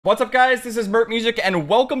What's up, guys? This is Mert Music, and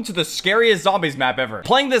welcome to the scariest zombies map ever.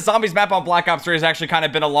 Playing this zombies map on Black Ops 3 has actually kind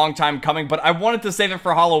of been a long time coming, but I wanted to save it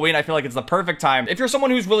for Halloween. I feel like it's the perfect time. If you're someone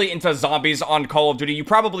who's really into zombies on Call of Duty, you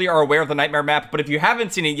probably are aware of the Nightmare map, but if you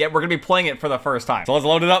haven't seen it yet, we're gonna be playing it for the first time. So let's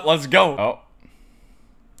load it up. Let's go. Oh.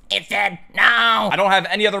 It's dead. No! I don't have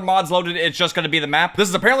any other mods loaded. It's just going to be the map. This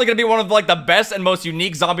is apparently going to be one of like the best and most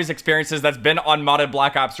unique zombies experiences that's been on modded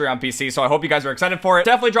Black Ops 3 on PC. So I hope you guys are excited for it.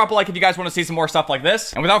 Definitely drop a like if you guys want to see some more stuff like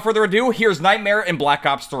this. And without further ado, here's Nightmare in Black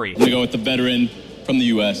Ops 3. I'm going to go with the veteran from the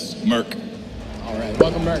US, Merc. All right,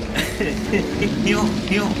 welcome, Merc.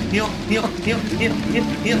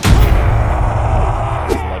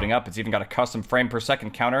 Loading up. It's even got a custom frame per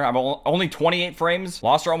second counter. I'm only 28 frames.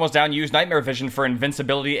 Lost or almost down. Use Nightmare Vision for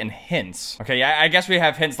invincibility and hints. Okay, yeah, I guess we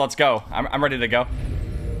have hints. Let's go. I'm ready to go.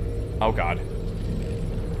 Oh, God.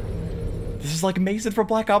 This is like Mason for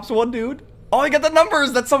Black Ops 1, dude. Oh, I got the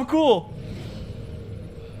numbers. That's so cool.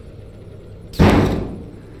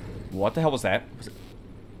 What the hell was that?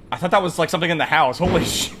 I thought that was like something in the house. Holy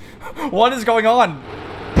sh... What is going on?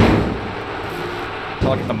 I'll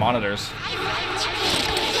look at the monitors.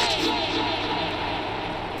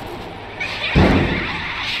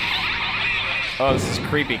 Oh, this is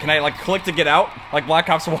creepy. Can I, like, click to get out? Like Black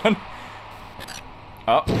Ops 1?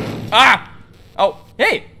 Oh. Ah! Oh,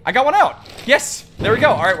 hey! I got one out! Yes! There we go.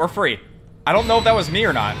 Alright, we're free. I don't know if that was me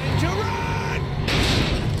or not.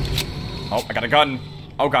 Oh, I got a gun.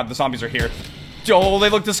 Oh, God, the zombies are here. Oh, they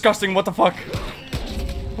look disgusting. What the fuck?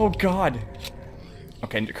 Oh, God.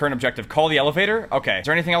 Okay, current objective. Call the elevator? Okay. Is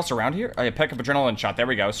there anything else around here? Oh, yeah, pick up adrenaline shot. There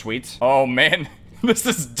we go. Sweet. Oh, man. This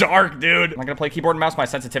is dark, dude. Am I gonna play keyboard and mouse? My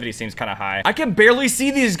sensitivity seems kind of high. I can barely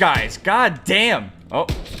see these guys. God damn. Oh.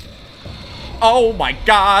 Oh my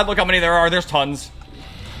God. Look how many there are. There's tons.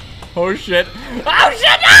 Oh shit. Oh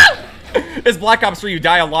shit, no! It's Black Ops 3. You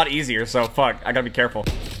die a lot easier, so fuck. I gotta be careful.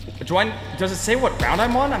 Does it say what round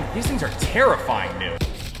I'm on? These things are terrifying, dude.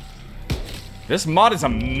 This mod is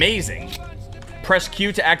amazing. Press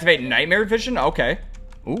Q to activate Nightmare Vision. Okay.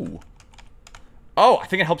 Ooh. Oh, I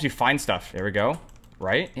think it helps you find stuff. There we go.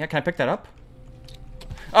 Right? Yeah, can I pick that up?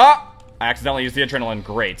 Ah! I accidentally used the adrenaline.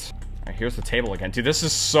 Great. All right, here's the table again. Dude, this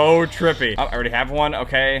is so trippy. Oh, I already have one.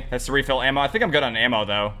 Okay, that's to refill ammo. I think I'm good on ammo,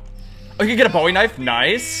 though. Oh, you can get a Bowie knife?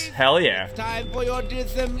 Nice. Hell yeah. Time for your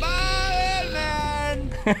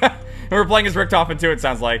disembowelment. We're playing as Richtofen too, it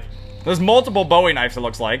sounds like. There's multiple Bowie knives, it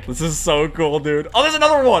looks like. This is so cool, dude. Oh, there's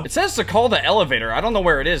another one. It says to call the elevator. I don't know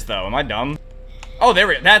where it is, though. Am I dumb? Oh, there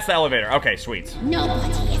we go. That's the elevator. Okay, sweet.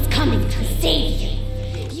 Nobody is coming to save you.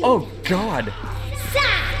 Oh, God.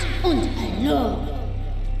 Sad and alone.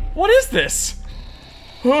 What is this?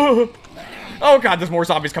 Oh, God, there's more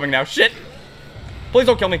zombies coming now. Shit. Please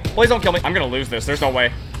don't kill me. Please don't kill me. I'm gonna lose this. There's no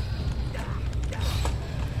way.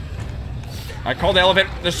 I called the elevator.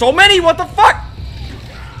 There's so many. What the fuck?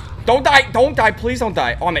 Don't die. Don't die. Please don't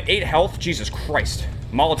die. Oh, I'm at 8 health. Jesus Christ.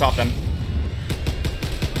 Molotov them.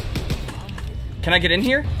 Can I get in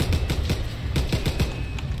here?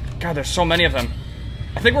 God, there's so many of them.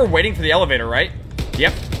 I think we're waiting for the elevator, right?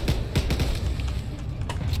 Yep.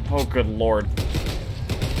 Oh, good lord.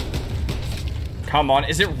 Come on,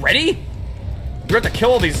 is it ready? We have to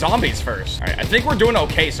kill all these zombies first. All right, I think we're doing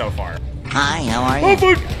okay so far. Hi, how are you? Oh,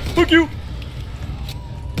 fuck! Fuck you!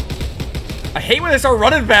 I hate when they start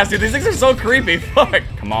running fast, dude. These things are so creepy. Fuck.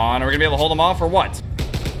 Come on, are we gonna be able to hold them off or what?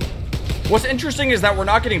 What's interesting is that we're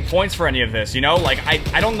not getting points for any of this, you know? Like,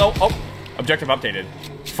 I don't know. Oh, objective updated.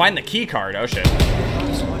 Find the key card. Oh, shit.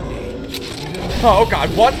 Oh, God,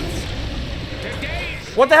 what?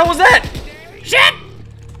 What the hell was that? Shit!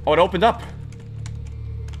 Oh, it opened up.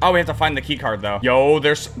 Oh, we have to find the key card, though. Yo,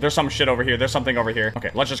 there's some shit over here. There's something over here. Okay,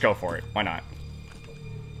 let's just go for it. Why not?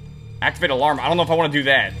 Activate alarm. I don't know if I want to do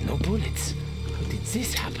that. No bullets. How did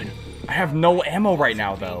this happen? I have no ammo right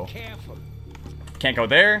now, though. Can't go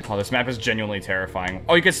there. Oh, this map is genuinely terrifying.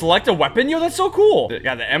 Oh, you can select a weapon? Yo, that's so cool.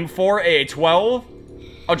 Yeah, the M4, AA-12.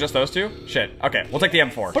 Oh, just those two? Shit. Okay, we'll take the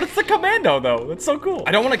M4. But it's the commando, though. That's so cool.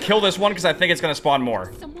 I don't want to kill this one because I think it's going to spawn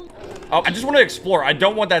more. Oh, I just want to explore. I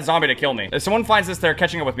don't want that zombie to kill me. If someone finds this, they're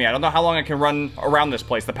catching up with me. I don't know how long I can run around this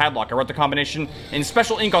place. The padlock. I wrote the combination in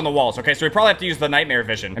special ink on the walls. Okay, so we probably have to use the Nightmare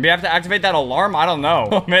Vision. Maybe I have to activate that alarm? I don't know.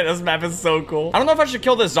 Oh, man, this map is so cool. I don't know if I should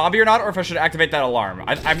kill this zombie or not, or if I should activate that alarm.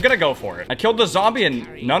 I'm gonna go for it. I killed the zombie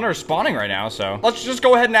and none are spawning right now, so let's just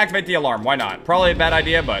go ahead and activate the alarm. Why not? Probably a bad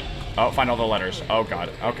idea, but... Oh, find all the letters. Oh, God.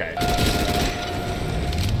 Okay.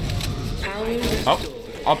 Oh.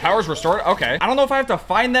 Oh, power's restored? Okay. I don't know if I have to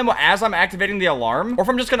find them as I'm activating the alarm, or if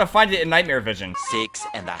I'm just gonna find it in nightmare vision.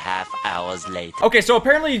 6.5 hours later. Okay, so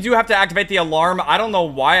apparently you do have to activate the alarm. I don't know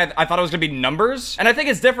why. I thought it was gonna be numbers, and I think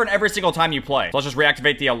it's different every single time you play. So let's just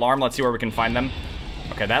reactivate the alarm. Let's see where we can find them.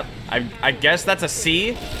 Okay, that, I guess that's a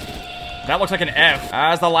C. That looks like an F.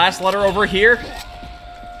 As the last letter over here.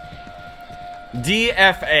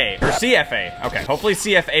 DFA, or CFA. Okay, hopefully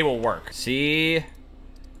CFA will work. C,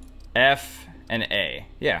 F, and A.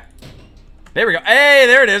 Yeah. There we go. Hey,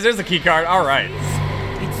 there it is. There's the key card. All right.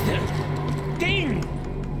 It's the thing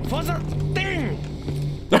for the thing.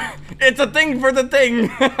 It's a thing for the thing.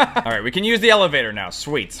 All right, we can use the elevator now.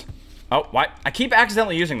 Sweet. Oh, what? I keep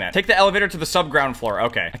accidentally using that. Take the elevator to the sub-ground floor.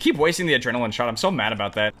 Okay. I keep wasting the adrenaline shot. I'm so mad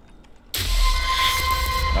about that.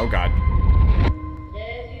 Oh, God.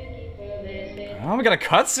 Oh, we got a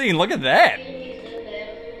cutscene. Look at that.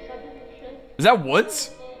 Is that Woods?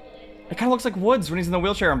 It kind of looks like Woods when he's in the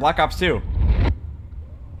wheelchair in Black Ops 2.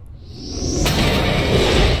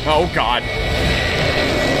 Oh, God.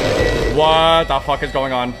 What the fuck is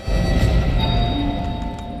going on?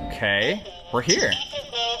 Okay. We're here.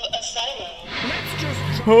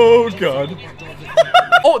 Oh, God.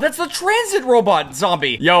 Oh, that's the transit robot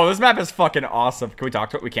zombie. Yo, this map is fucking awesome. Can we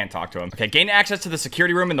talk to it? We can't talk to him. Okay, gain access to the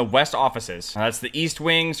security room in the west offices. That's the east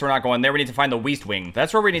wing, so we're not going there. We need to find the west wing.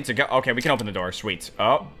 That's where we need to go. Okay, we can open the door. Sweet.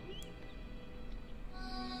 Oh.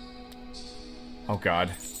 Oh,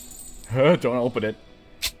 God. Don't open it.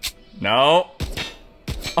 No.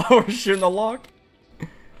 Oh, we're shooting the lock.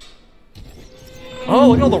 Oh,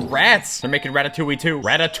 look at all the rats. They're making Ratatouille too.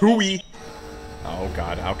 Ratatouille. Oh,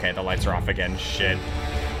 God. Okay, the lights are off again. Shit.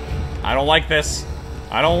 I don't like this.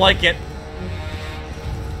 I don't like it.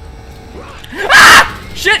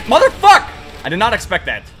 Ah! Shit, motherfuck! I did not expect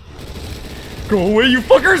that. Go away, you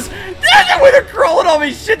fuckers! Damn it, they're crawling on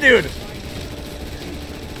me! Shit, dude!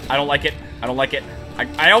 I don't like it. I don't like it.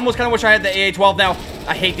 I almost kind of wish I had the AA-12 now.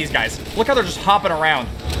 I hate these guys. Look how they're just hopping around.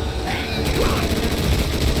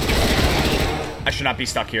 I should not be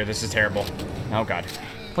stuck here. This is terrible. Oh, God.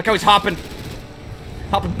 Look how he's hopping.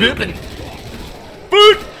 Hopping, booping.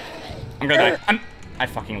 Boot! I'm gonna die. I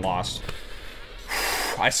fucking lost.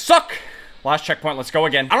 I suck! Last checkpoint, let's go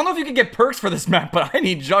again. I don't know if you can get perks for this map, but I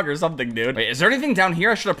need jug or something, dude. Wait, is there anything down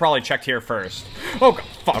here? I should have probably checked here first. Oh, God.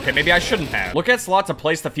 Fuck. Okay, maybe I shouldn't have. Look at slot to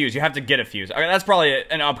place the fuse. You have to get a fuse. Okay, that's probably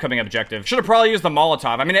an upcoming objective. Should have probably used the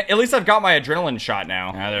Molotov. I mean, at least I've got my adrenaline shot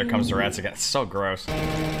now. Ah, there comes the rats again. It's so gross.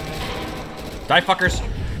 Die, fuckers.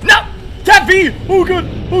 No! Tab V! Oh, God.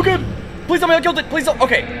 Oh, God. Please tell me I killed it. Please don't.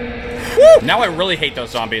 Okay. Woo! Now I really hate those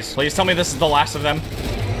zombies. Please tell me this is the last of them.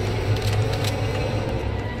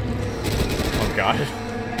 Oh, God.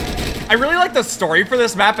 I really like the story for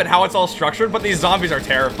this map and how it's all structured, but these zombies are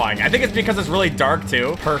terrifying. I think it's because it's really dark,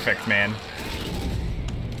 too. Perfect, man.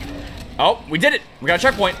 Oh, we did it. We got a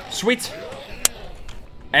checkpoint. Sweet.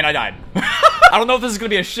 And I died. I don't know if this is going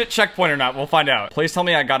to be a shit checkpoint or not. We'll find out. Please tell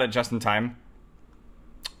me I got it just in time.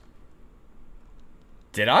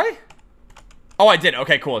 Did I? Oh, I did.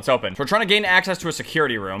 Okay, cool. It's open. So we're trying to gain access to a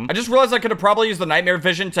security room. I just realized I could have probably used the nightmare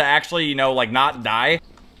vision to actually, you know, like, not die.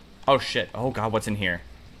 Oh, shit. Oh, God, what's in here?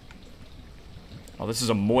 Oh, this is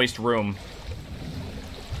a moist room.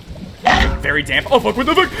 Very damp. Oh, fuck, what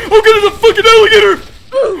the fuck? Oh, God, it's a fucking alligator!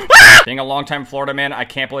 Ah! Being a longtime Florida man, I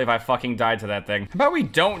can't believe I fucking died to that thing. How about we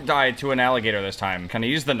don't die to an alligator this time? Can I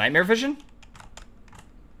use the nightmare vision?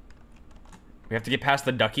 We have to get past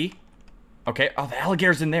the ducky. Okay. Oh, the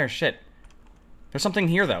alligator's in there. Shit. There's something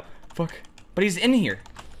here, though. Fuck. But he's in here.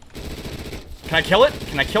 Can I kill it?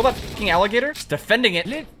 Can I kill that fucking alligator? It's defending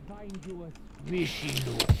it.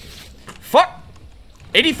 Fuck!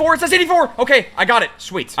 84! It says 84! Okay, I got it.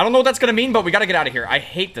 Sweet. I don't know what that's gonna mean, but we gotta get out of here. I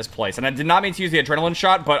hate this place. And I did not mean to use the adrenaline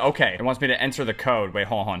shot, but okay. It wants me to enter the code. Wait,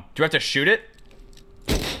 hold on. Do I have to shoot it?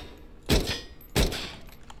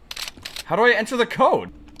 How do I enter the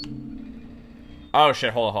code? Oh,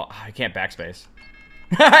 shit. Hold on. I can't backspace.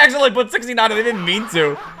 I accidentally put 69 and I didn't mean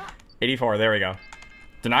to. 84, there we go.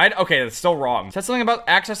 Denied? Okay, that's still wrong. It said something about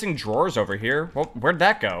accessing drawers over here. Well, where'd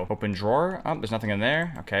that go? Open drawer? Oh, there's nothing in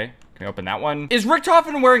there. Okay, can we open that one? Is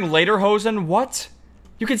Richtofen wearing lederhosen? What?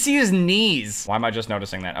 You can see his knees. Why am I just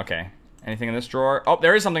noticing that? Okay. Anything in this drawer? Oh,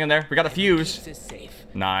 there is something in there. We got a fuse.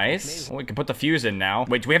 Nice. Well, we can put the fuse in now.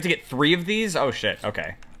 Wait, do we have to get 3 of these? Oh, shit.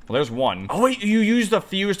 Okay. Well, there's one. Oh, wait, you use the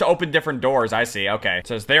fuse to open different doors. I see. Okay. It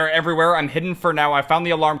says, they're everywhere. I'm hidden for now. I found the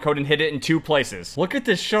alarm code and hid it in 2 places. Look at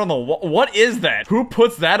this shit on the wall. What is that? Who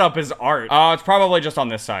puts that up as art? It's probably just on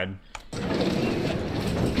this side.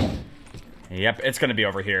 Yep, it's gonna be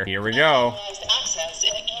over here. Here we go.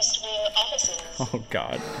 Oh,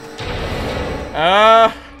 God.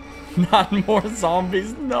 Not more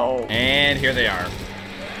zombies, no. And here they are.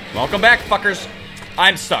 Welcome back, fuckers.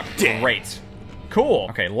 I'm stuck. Great. Cool.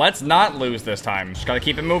 Okay, let's not lose this time. Just gotta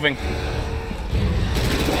keep it moving.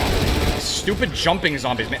 Stupid jumping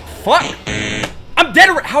zombies, man. Fuck! I'm dead.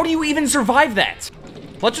 How do you even survive that?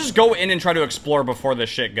 Let's just go in and try to explore before this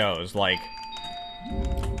shit goes. Like,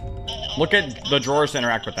 look at the drawers to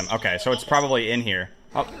interact with them. Okay, so it's probably in here.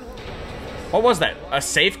 Oh. What was that? A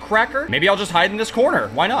safe cracker? Maybe I'll just hide in this corner.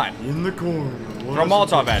 Why not? In the corner. Throw a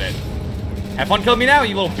Molotov at it. Have fun killing me now,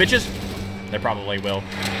 you little bitches. They probably will.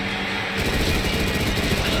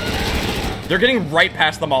 They're getting right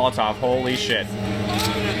past the Molotov. Holy shit.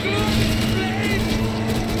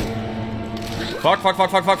 Fuck, fuck,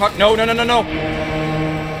 fuck, fuck, fuck, fuck. No, no, no, no, no.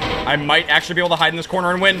 I might actually be able to hide in this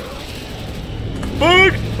corner and win.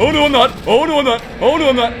 Fuck! Oh, no, I'm not. Oh, no, I'm not. Oh, no,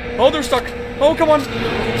 I'm not. Oh, they're stuck. Oh, come on.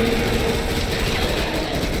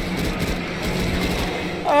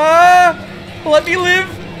 Let me live.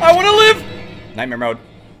 I want to live. Nightmare mode.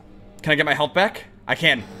 Can I get my health back? I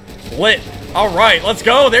can. Lit. All right, let's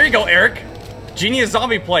go. There you go, Eric. Genius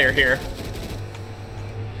zombie player here.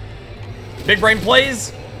 Big brain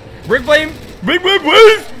plays. Big brain. Big brain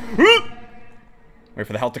plays. Wait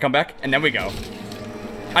for the health to come back, and then we go.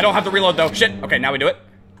 I don't have to reload, though. Shit. Okay, now we do it.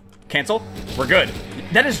 Cancel. We're good.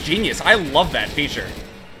 That is genius. I love that feature.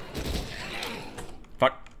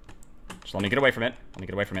 Fuck. Just let me get away from it. Let me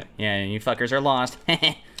get away from it. Yeah, you fuckers are lost.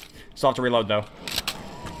 Still have to reload, though.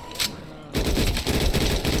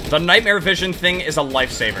 The nightmare vision thing is a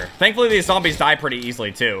lifesaver. Thankfully, these zombies die pretty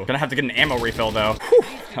easily, too. Gonna have to get an ammo refill, though. Whew.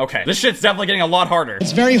 Okay, this shit's definitely getting a lot harder.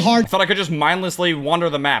 It's very hard. I thought I could just mindlessly wander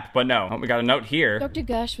the map, but no. Oh, we got a note here. Dr.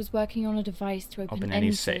 Gersh was working on a device to open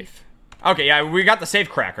any safe. Okay, yeah, we got the safe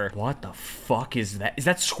cracker. What the fuck is that? Is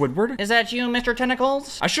that Squidward? Is that you, Mr.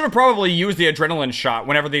 Tentacles? I should have probably used the adrenaline shot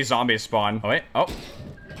whenever these zombies spawn. Oh, wait. Oh.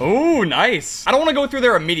 Ooh, nice. I don't want to go through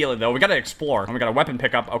there immediately, though. We gotta explore. Oh, we got a weapon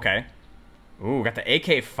pickup. Okay. Ooh, got the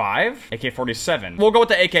AK-5? AK-47. We'll go with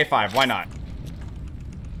the AK-5. Why not?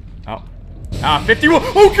 Oh. 51.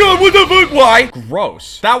 Oh, God, what the fuck? Why?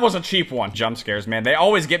 Gross. That was a cheap one. Jump scares, man. They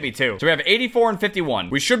always get me, too. So we have 84 and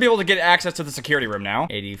 51. We should be able to get access to the security room now.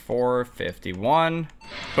 84, 51.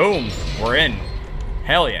 Boom. We're in.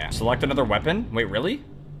 Hell yeah. Select another weapon. Wait, really?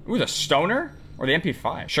 Ooh, the stoner? Or the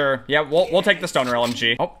MP5? Sure. Yeah, we'll take the stoner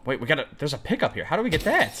LMG. Oh, wait, there's a pickup here. How do we get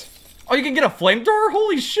that? Oh, you can get a flamethrower?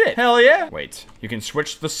 Holy shit. Hell yeah. Wait, you can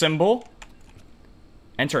switch the symbol.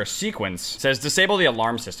 Enter a sequence. It says disable the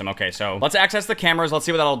alarm system. Okay, so let's access the cameras. Let's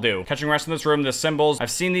see what that'll do. Catching rest in this room, the symbols.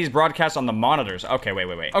 I've seen these broadcasts on the monitors. Okay,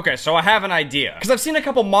 wait. Okay, so I have an idea. Because I've seen a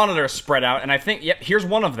couple monitors spread out, and I think, yep, here's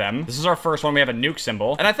one of them. This is our first one. We have a nuke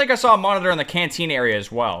symbol. And I think I saw a monitor in the canteen area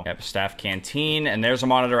as well. Yep, staff canteen, and there's a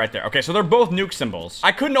monitor right there. Okay, so they're both nuke symbols.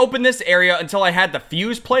 I couldn't open this area until I had the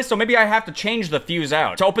fuse placed, so maybe I have to change the fuse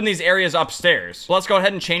out to open these areas upstairs. So let's go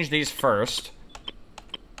ahead and change these first.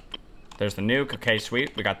 There's the nuke. Okay,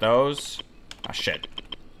 sweet. We got those. Oh, shit.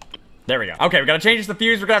 There we go. Okay, we gotta change the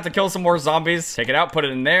fuse. We're gonna have to kill some more zombies. Take it out, put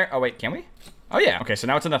it in there. Oh, wait, can we? Oh, yeah. Okay, so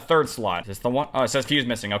now it's in the third slot. Is this the one? Oh, it says fuse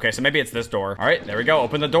missing. Okay, so maybe it's this door. All right, there we go.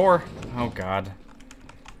 Open the door. Oh, God.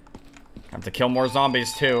 I have to kill more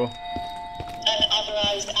zombies, too.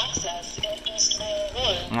 Unauthorized access in East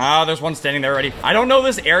Wing 1. Ah, there's one standing there already. I don't know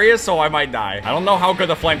this area, so I might die. I don't know how good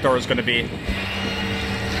the flamethrower is gonna be.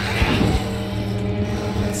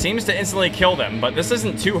 Seems to instantly kill them, but this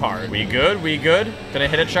isn't too hard. We good? We good? Gonna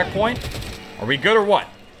hit a checkpoint? Are we good or what?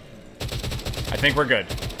 I think we're good.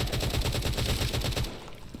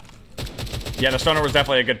 Yeah, the stoner was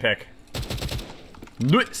definitely a good pick.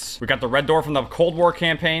 Nice. We got the red door from the Cold War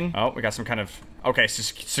campaign. Oh, we got some kind of... Okay,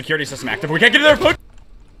 security system active. We can't get in there, perk!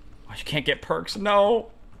 Oh, you can't get perks. No.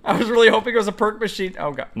 I was really hoping it was a perk machine.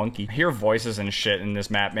 Oh, God. Monkey. I hear voices and shit in this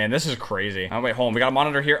map, man. This is crazy. Oh, wait, hold on. We got a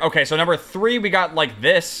monitor here. Okay, so number 3, we got, like,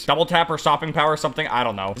 this. Double tap or stopping power or something. I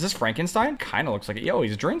don't know. Is this Frankenstein? Kind of looks like it. Yo,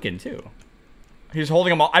 he's drinking, too. He's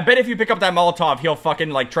holding a Molotov. I bet if you pick up that Molotov, he'll fucking,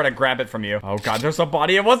 like, try to grab it from you. Oh, God, there's a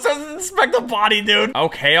body. What's this? Inspect the body, dude.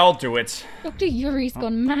 Okay, I'll do it. Dr. Yuri's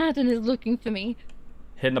gone mad and is looking for me.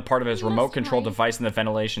 Hidden the part of his remote control device in the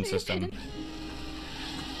ventilation system.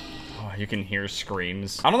 You can hear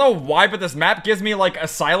screams. I don't know why, but this map gives me, like,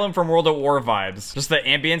 Asylum from World at War vibes. Just the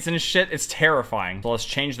ambience and shit, it's terrifying. So let's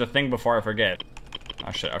change the thing before I forget.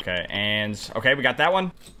 Oh, shit, okay. And, okay, we got that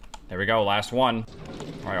one. There we go, last one.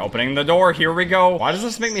 All right, opening the door, here we go. Why does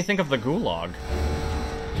this make me think of the Gulag?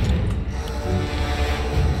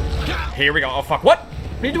 Here we go. Oh, fuck, what?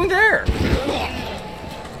 What are you doing there?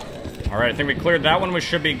 All right, I think we cleared that one. We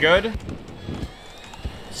should be good.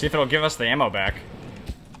 See if it'll give us the ammo back.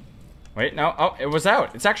 Wait, no. Oh, it was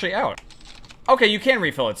out. It's actually out. Okay, you can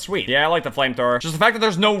refill it. Sweet. Yeah, I like the flamethrower. Just the fact that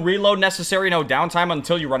there's no reload necessary, no downtime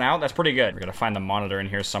until you run out, that's pretty good. We're gonna find the monitor in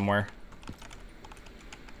here somewhere.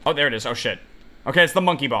 Oh, there it is. Oh, shit. Okay, it's the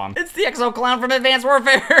monkey bomb. It's the Exo Clown from Advanced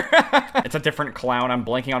Warfare. It's a different clown. I'm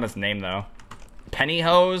blanking on his name, though.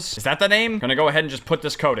 Pennyhose? Is that the name? Gonna go ahead and just put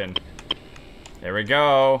this code in. There we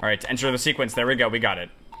go. All right, to enter the sequence. There we go. We got it.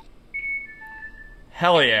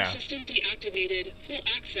 Hell yeah. System deactivated. Full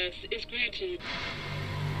access is granted.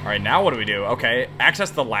 All right, now what do we do? Okay, access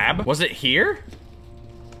the lab. Was it here?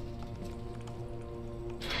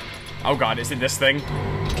 Oh god, is it this thing?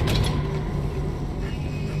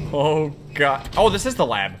 Oh god. Oh, this is the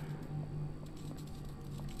lab.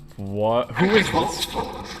 What? Who is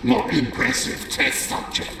this? More impressive test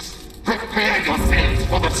subjects. Prepare yourselves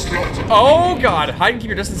for the slaughter. Oh god, hide and keep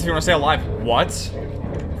your distance if you want to stay alive. What?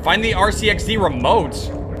 Find the RCXD remote.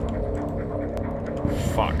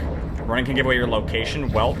 Fuck. Running can give away your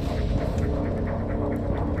location. Well.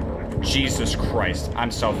 Jesus Christ.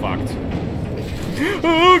 I'm so fucked.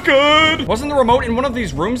 Oh god. Wasn't the remote in one of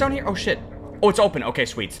these rooms down here? Oh shit. Oh, it's open. Okay,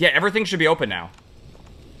 sweet. Yeah, everything should be open now.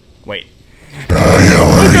 Wait.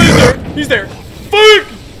 Okay, he's there. Fuck!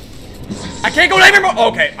 I can't go anymore.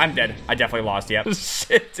 Okay, I'm dead. I definitely lost. Yep.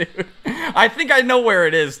 Shit, dude. I think I know where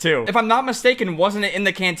it is, too. If I'm not mistaken, wasn't it in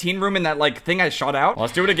the canteen room in that, like, thing I shot out?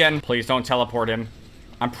 Let's do it again. Please don't teleport him.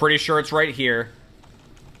 I'm pretty sure it's right here.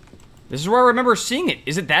 This is where I remember seeing it.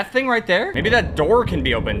 Is it that thing right there? Maybe that door can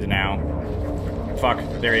be opened now. Fuck.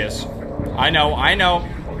 There he is. I know. I know.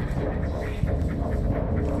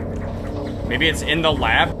 Maybe it's in the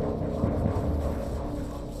lab.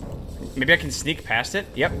 Maybe I can sneak past it.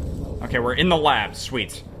 Yep. Okay, we're in the lab.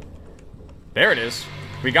 Sweet. There it is.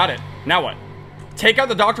 We got it. Now what? Take out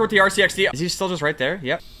the doctor with the RCXD. Is he still just right there?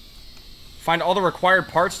 Yep. Find all the required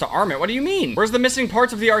parts to arm it. What do you mean? Where's the missing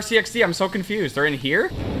parts of the RCXD? I'm so confused. They're in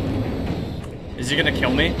here? Is he gonna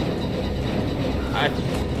kill me?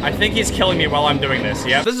 I think he's killing me while I'm doing this,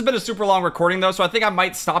 yeah. This has been a super long recording though, so I think I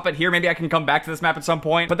might stop it here. Maybe I can come back to this map at some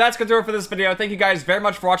point. But that's gonna do it for this video. Thank you guys very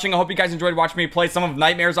much for watching. I hope you guys enjoyed watching me play some of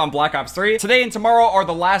Nightmares on Black Ops 3. Today and tomorrow are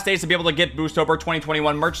the last days to be able to get Boostober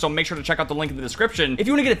 2021 merch, so make sure to check out the link in the description if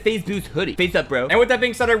you want to get a FaZe Boost hoodie. Face up, bro. And with that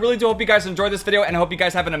being said, I really do hope you guys enjoyed this video, and I hope you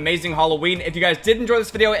guys have an amazing Halloween. If you guys did enjoy this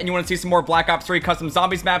video and you want to see some more Black Ops 3 custom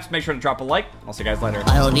zombies maps, make sure to drop a like. I'll see you guys later.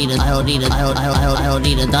 I don't need to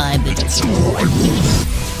die, bitch.